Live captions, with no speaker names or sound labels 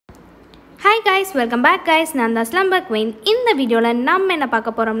Hi guys, welcome back guys. நான் தான் Slumber Queen. இந்த வீடியோல நம்ம என்ன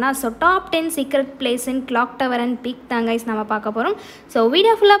பார்க்க போறோம்னா top 10 secret place in clock tower and peak தான் guys நாம பார்க்க போறோம். So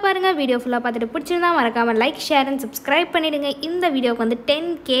வீடியோ ஃபுல்லா பாருங்க. வீடியோ ஃபுல்லா பார்த்துட்டு பிடிச்சிருந்தா மறக்காம லைக், ஷேர் and subscribe பண்ணிடுங்க. இந்த வீடியோக்கு வந்து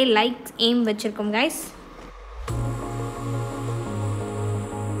 10k likes aim வச்சிருக்கோம் guys.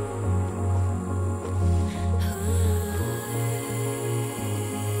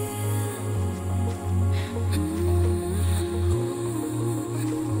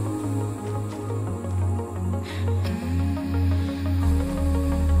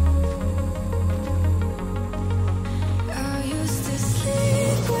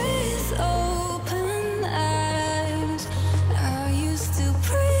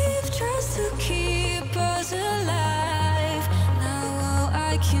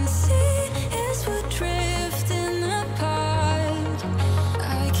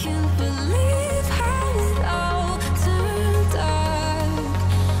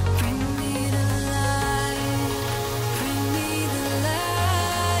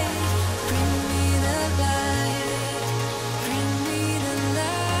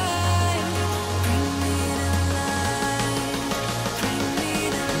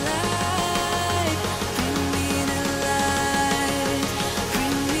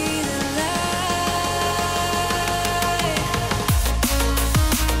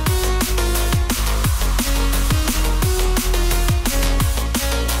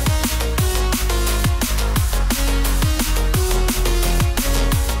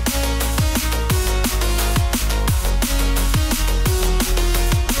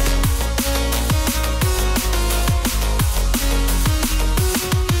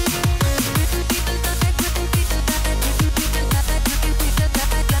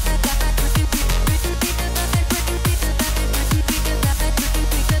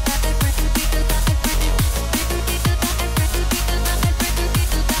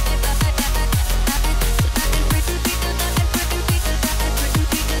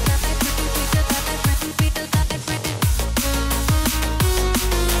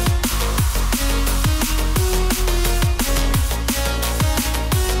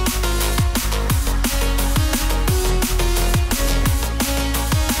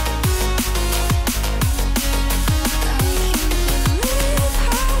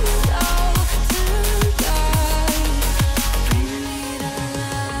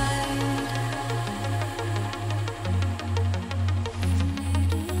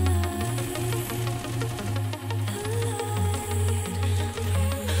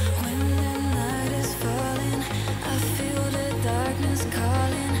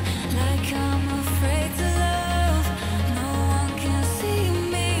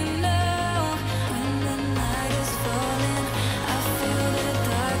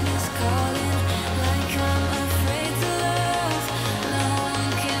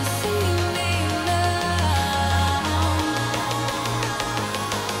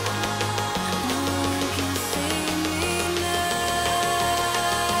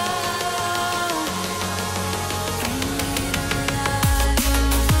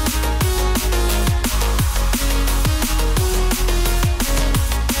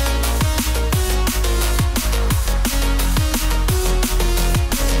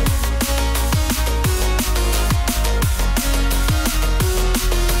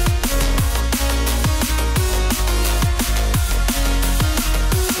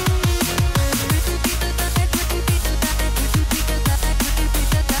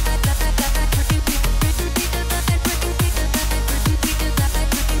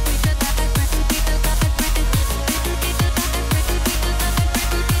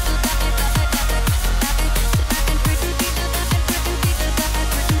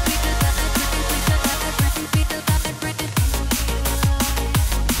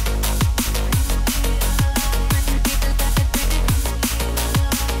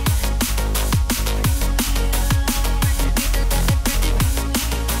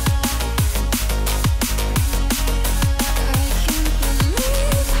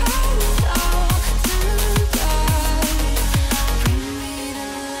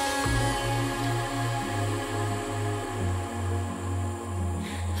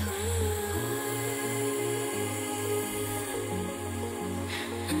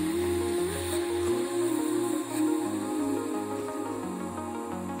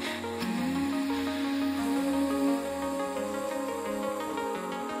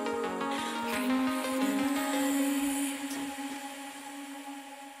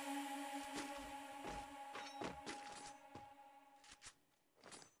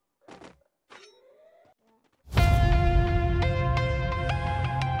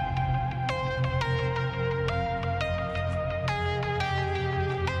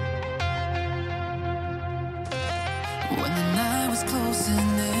 When the night was closing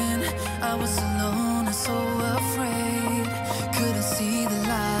in, I was